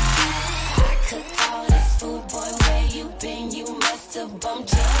 I could call this fool, boy, where you been? You must have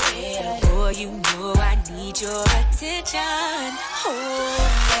bumped your head. Boy, you know I need your attention. Oh,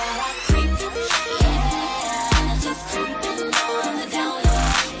 yeah, I creep. Yeah, just creeping on the down low.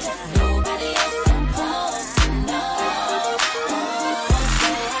 Just nobody else supposed to know. Oh,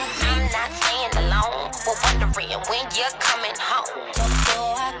 yeah, I'm not staying alone, but wondering when you're coming home.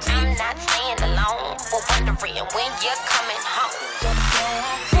 I'm not staying alone, but wondering when you're coming home.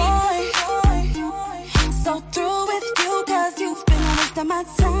 Boy, so through with you, cause you've been a waste of my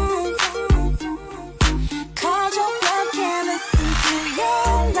time. Called your bluff, can't listen to your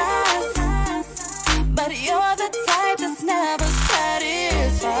lies, but you're the type that's never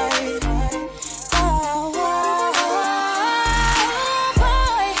satisfied. Oh,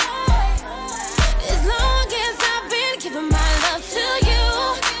 boy, as long as I've been giving my love to you,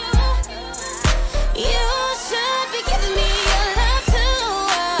 you should be giving me your love too.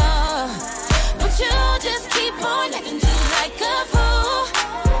 But you just keep on acting just like a fool.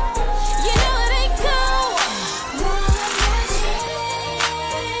 You know it ain't cool. One more chance,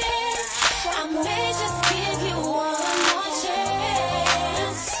 I may just give you one more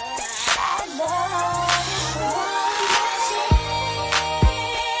chance. I love you. One more chance,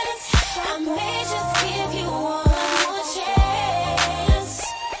 I may just give you one more chance.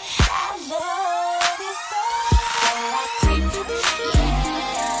 I love you so. So I creep,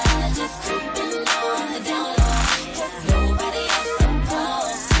 yeah, just creeping on the down low. Just nobody else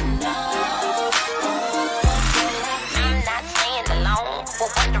supposed to know. I'm not staying alone, but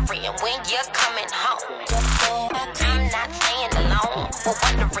wondering when you're coming home. I'm not staying alone, but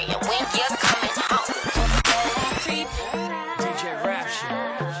wondering when you're coming home. DJ Rapture,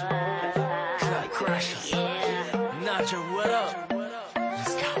 Cut Crusher, Nacho, what up?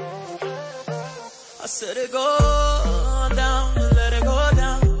 Let's go. I said it go down, let it go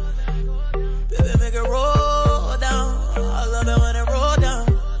down. Baby, make it roll down. I love it when it roll down.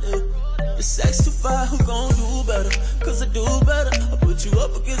 Yeah. Your sex too far, who gon' do better? Cause I do better. I put you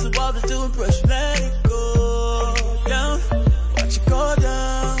up against the wall to do impression. Let it go down, watch it go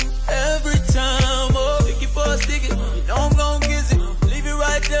down. Every time, oh, sticky for a sticky. You know I'm gon' kiss it. Leave it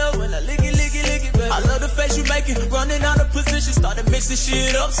right there when I lick it, lick it, lick it, baby. I love the face you making, running out of position. and she started mixing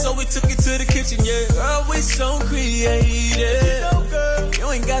shit up, so we took it to the kitchen, yeah. Girl, we so creative.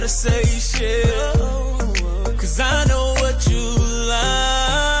 You ain't gotta say shit, cause I know what you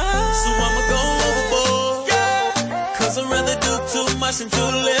like. So I'ma go overboard, cause I'd rather do too much than too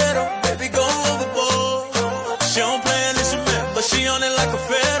little. Baby, go overboard. She don't play an instrument, but she on it like a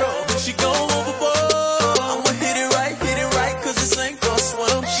fiddle. She go overboard. I'ma hit it right, cause this ain't gon'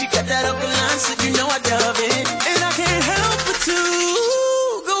 swim. She got that upper line, so you know I love it. And I can't help but to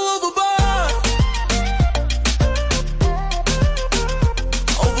go overboard.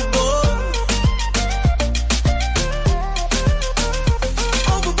 Overboard.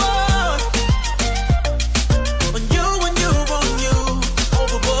 Overboard. On you, on you, on you.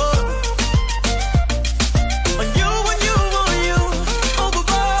 Overboard. On you, on you, on you.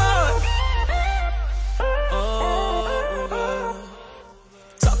 Overboard. Overboard.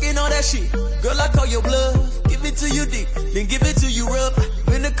 Talking all that shit, girl, I call your bluff. Give it to you deep, then give it to you rough.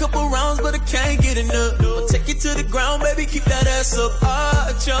 Been a couple rounds, but I can't get enough. I'll take it to the ground, baby, keep that ass up.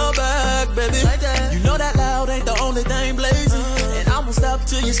 Arch your back, baby. Like that. You know that loud ain't the only thing blazing. And I won't stop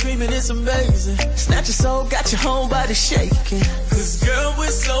till you're screaming, it's amazing. Snatch your soul, got your whole body shaking. Cause girl, we're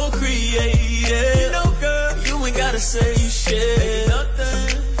so creative. You know, girl, you ain't gotta say shit.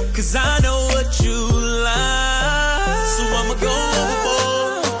 Cause I know what you like. So I'ma go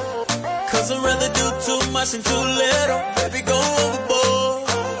overboard. Cause I'd rather do too much than too little. Baby, go overboard.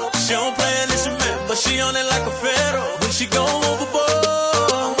 She don't play an instrument, but she on it like a fiddle. When she go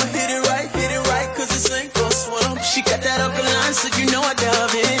overboard, I'ma hit it right, cause this ain't gon' swim. She got that upper line, so you know I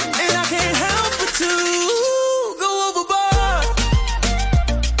love it. And I can't help but to go overboard.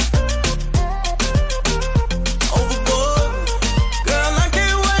 Overboard. Girl, I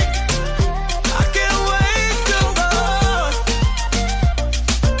can't wait. I can't wait to go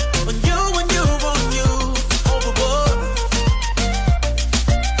on you, on you, on you. Overboard.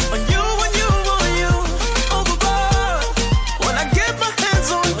 On you, on you, on you. Overboard. When I get my hands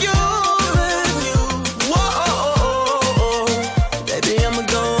on you, whoa, baby, I'ma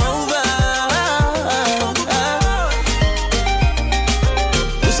go over.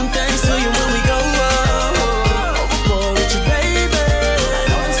 Do some things to you when we go overboard with you, baby. I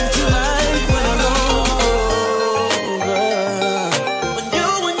know it's what you like when I go over. On you,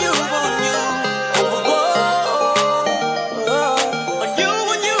 on you, on you. Overboard. On you,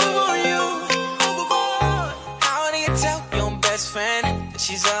 on you, on you. Overboard. How do you tell your best friend that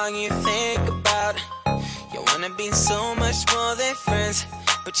she's all you think about? You wanna be so much more than friends,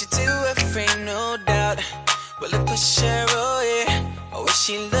 but you're too afraid, no doubt. Will it push her away, or will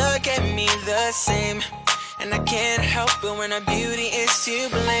she look at me the same? And I can't help it when her beauty is to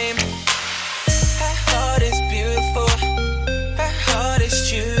blame. Her heart is beautiful, her heart is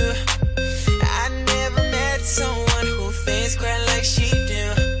true. I never met someone who thinks quite like she do.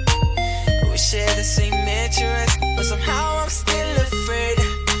 We share the same interests, but somehow I'm still afraid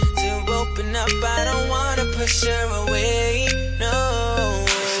to open up. I don't wanna push her away, no.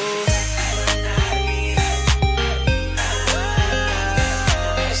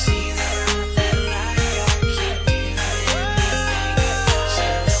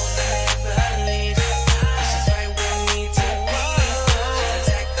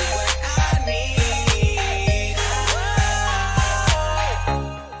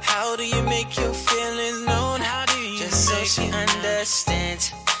 How do you make your feelings known? How do you just so she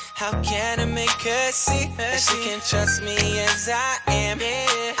understands? How can I make her see that she can trust me as I am?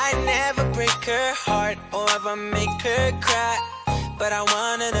 I never break her heart or ever make her cry, but I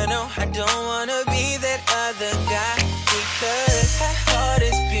wanna know, I don't wanna be that other guy. Because her heart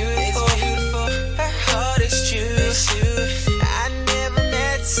is beautiful, her heart is true. I never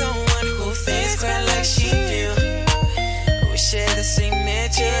met someone who thinks quite like she do. We share the same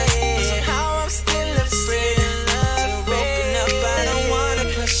interests, but somehow I'm still afraid to open up. I don't wanna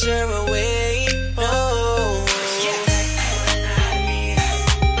push her away, no.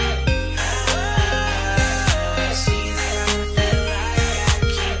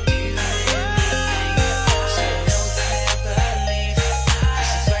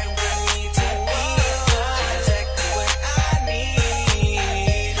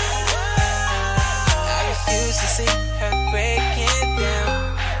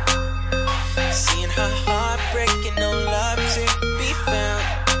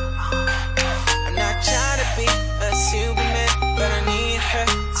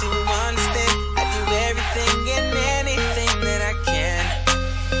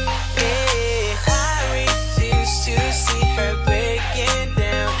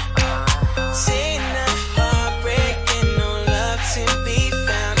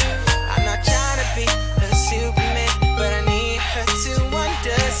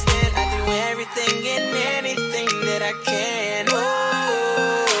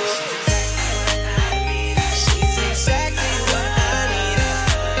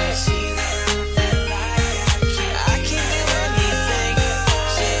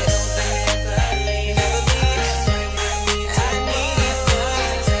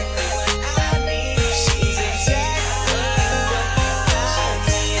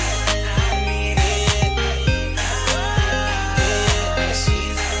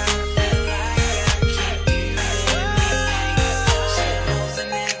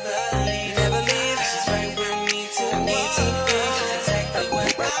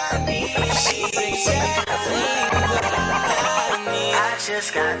 I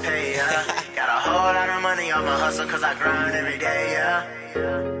just got paid, got a whole lot of money on my hustle, cause I grind every day,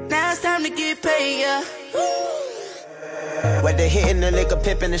 Now it's time to get paid, Whether hitting the liquor,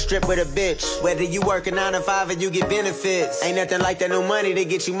 pippin' the strip with a bitch. Whether you working 9 to 5 and you get benefits. Ain't nothing like that new money to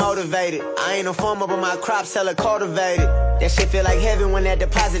get you motivated. I ain't no farmer, but my crops hella cultivated. That shit feel like heaven when that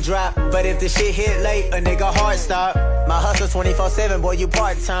deposit drop. But if the shit hit late, a nigga hard stop. My hustle 24/7, boy, you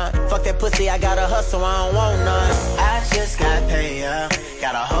part-time. Fuck that pussy, I gotta hustle, I don't want none. I just got paid,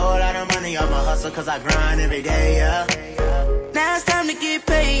 got a whole lot of money on my hustle, cause I grind every day, Now it's time to get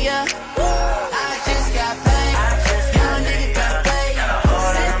paid, I just got paid. Young nigga got paid.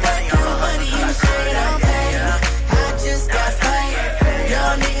 Sit back on my money, you say I'm paid. I just got paid.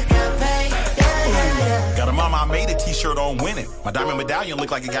 Young nigga got paid. Got a mama, I made a t-shirt on winning. My diamond medallion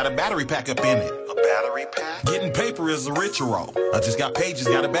look like it got a battery pack up in it. A battery pack? Getting paper is a ritual. I just got paid, just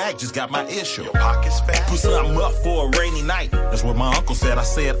got a bag, just got my issue. Your pocket's fat. Put something up for a rainy night. That's what my uncle said. I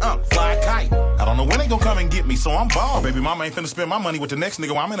said, fly a kite. I don't know when they gonna come and get me, so I'm bald. Baby mama ain't finna spend my money with the next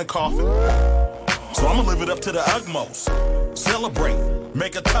nigga while I'm in a coffin. So I'ma live it up to the utmost. Celebrate,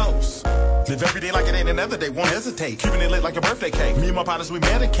 make a toast. Live every day like it ain't another day, won't hesitate. Keeping it lit like a birthday cake. Me and my partners, we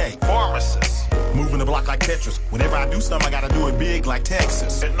medicate. Pharmacists. Moving the block like Tetris. Whenever I do something, I gotta do it big like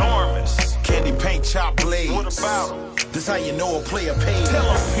Texas. Enormous. Candy paint, chop blades. What about it? This how you know a player paid. Tell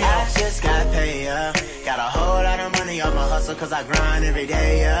them, I just got paid, got a whole lot of money on my hustle, cause I grind every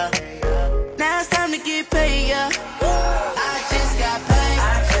day, Now it's time to get paid, I just got paid.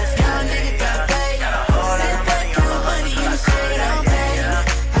 Young nigga got paid. Sit back on my money, you say I'm paid.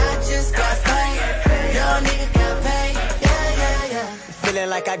 I just got paid. Young nigga got paid. Feeling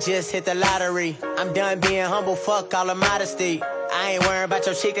like I just hit the lottery. I'm done being humble, fuck all the modesty. I ain't worrying about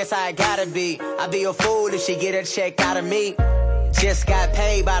your chick, that's how I gotta be. I'd be a fool if she get a check out of me. Just got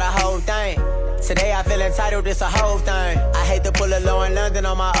paid by the whole thing. Today I feel entitled, it's a whole thing. I hate to pull a low in London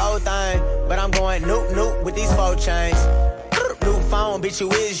on my old thing, but I'm going noop with these 4 chains. New phone, bitch, who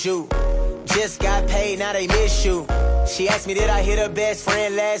is you? Just got paid, now they miss you. She asked me did I hit her best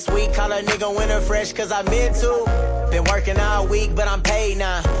friend last week. Call her nigga winter fresh cause I meant to. Been working all week but I'm paid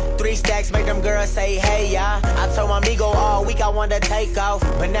now. 3 stacks make them girls say hey ya. I told my amigo all week I wanted to take off,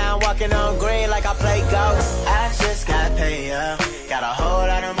 but now I'm walking on green like I play golf. I just got paid, got a whole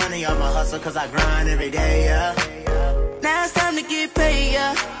lot of money on my hustle, cause I grind every day, Now it's time to get paid,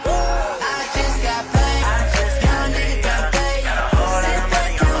 I just got paid. Young nigga got paid. Sit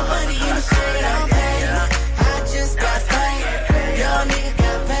back on my money, you say I'm paid. I just got paid. Young nigga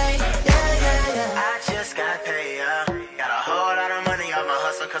got paid. I just got paid, got a whole lot of money on my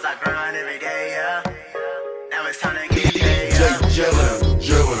hustle, cause I grind every day, Now it's time to get paid,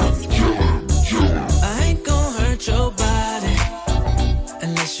 I ain't gon' hurt your body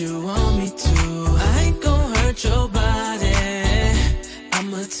unless you want me to. I ain't gon' hurt your body.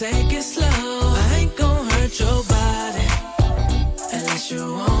 I'ma take it slow. I ain't gon' hurt your body unless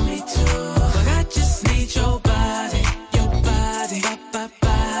you want me to. But I just need your body,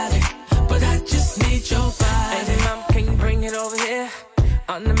 body. But I just need your body. Hey, mom, can you bring it over here?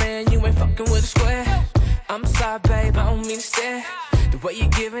 I'm the man, you ain't fucking with a square. I'm sorry, babe, I don't mean to stare. The way you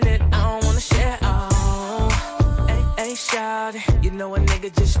giving it, I don't wanna share. Oh, hey, shawty, you know a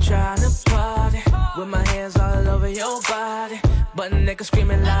nigga just tryna party. With my hands all over your body, but a nigga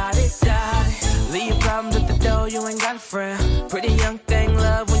screaming la-di-da-di. Leave your problems at the door, you ain't got a friend. Pretty young thing,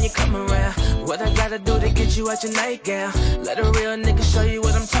 love when you come around. What I gotta do to get you out your nightgown? Let a real nigga show you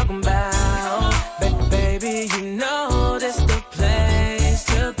what I'm talking about. Baby, you know this the place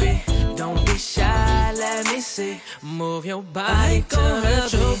to be. Don't be shy, let me see. Move your body to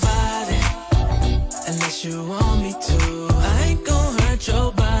hurt your body unless you want me to. I ain't gon' hurt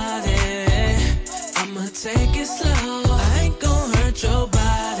your body. I'ma take it slow. I ain't gon' hurt your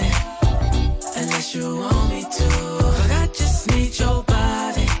body unless you want me to. But I just need your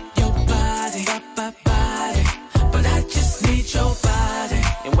body, body. But I just need your body.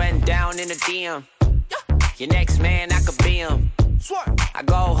 It went down in the DM. Your next man, I could be him. I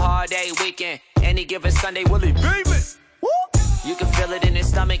go hard every weekend. Any given Sunday, Willie baby. You can feel it in his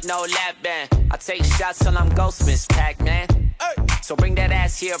stomach, no lap band. I take shots till I'm Ghostmas, Pac-Man. So bring that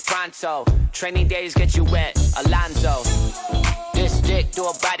ass here pronto. Training days get you wet, Alonzo. This dick do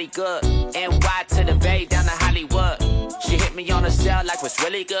a body good. NY to the Bay, down to Hollywood. She hit me on the cell like what's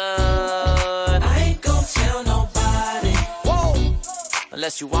really good. I ain't gon' tell nobody. Whoa.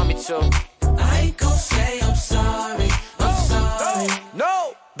 Unless you want me to. I ain't gon' say I'm sorry. I'm sorry.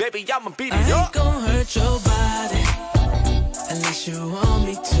 No, baby, I'ma beat it up. I ain't up. gon' hurt your body unless you want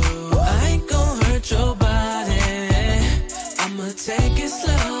me to. I ain't gon' hurt your body. I'ma take it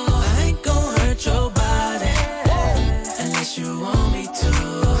slow. I ain't gon' hurt your body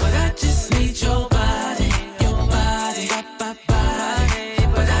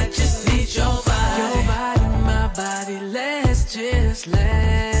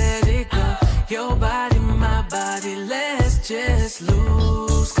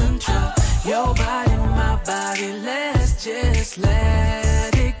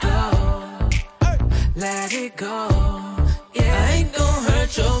let it go. Yeah, I ain't gon'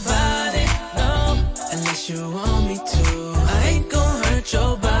 hurt your body, no, unless you want me to. I ain't gon' hurt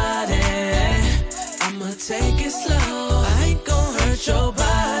your body, I'ma take it slow. I ain't gon' hurt your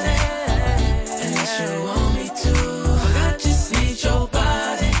body, unless you want me to. I just need your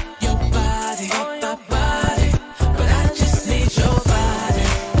body, my body, but I just need your body.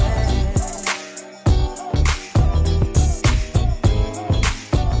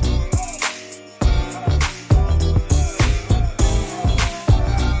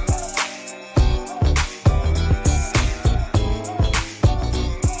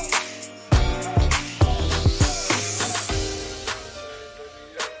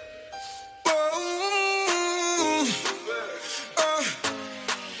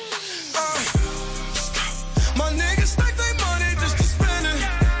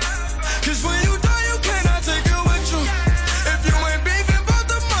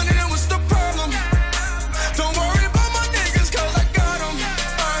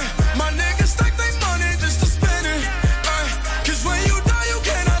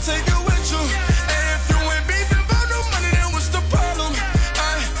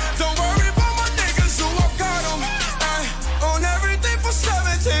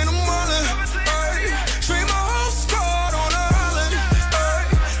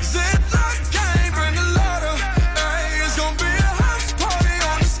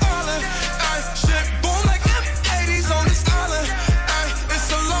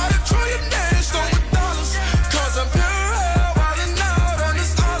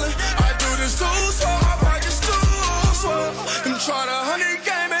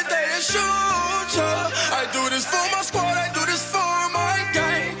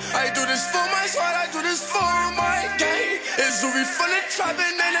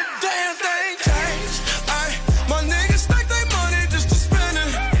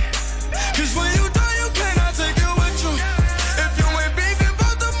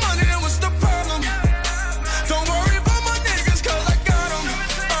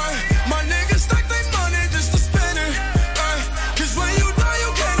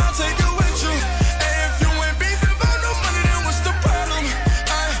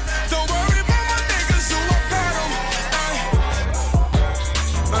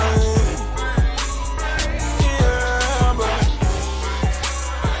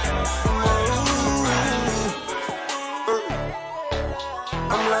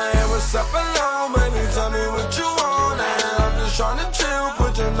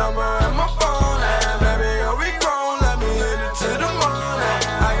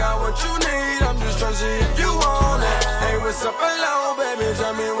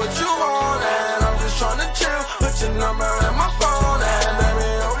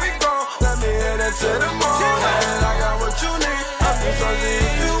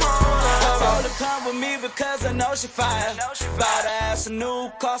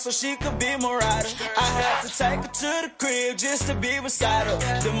 So she could be my rider. I had to take her to the crib just to be beside her.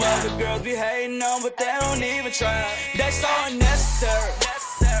 Them other girls be hating on, but they don't even try. They so unnecessary,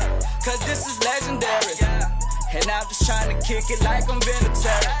 cause this is legendary. And I'm just trying to kick it like I'm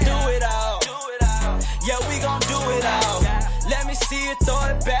Vinatieri. Do it all, yeah, we gon' do it all. Let me see you throw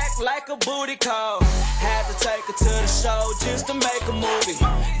it back like a booty call. Had to take her to the show just to make a movie.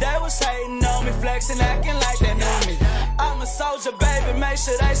 They was hating on me, flexing, acting like they knew me. I'm a soldier, baby, make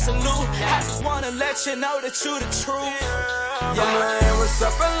sure they salute. I just wanna let you know that you the truth. I'm like, what's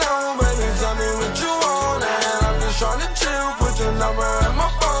up, alone, baby, tell me what you want. And I'm just trying to chill, put your number in my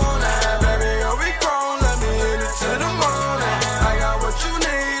phone. And baby, girl, we grown, let me hit it till the morning. I got what you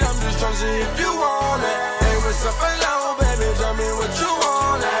need, I'm just trying to see if you want it. Hey, what's up, alone, baby, tell me what you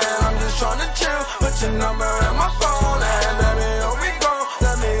want. And I'm just trying to chill, put your number in my phone. And baby, girl, we grown,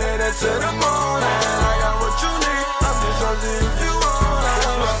 let me hit it till the morning. I got what you need, I'm just trying to see if you want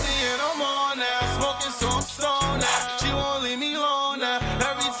it. I'm seeing no more now, smoking so I'm stoned now. She won't leave me alone now,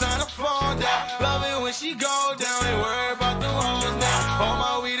 every time I fall down. Love it when she go down, ain't worry about the hoes now. All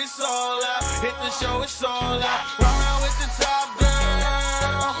my weed is all out, hit the show, it's all out.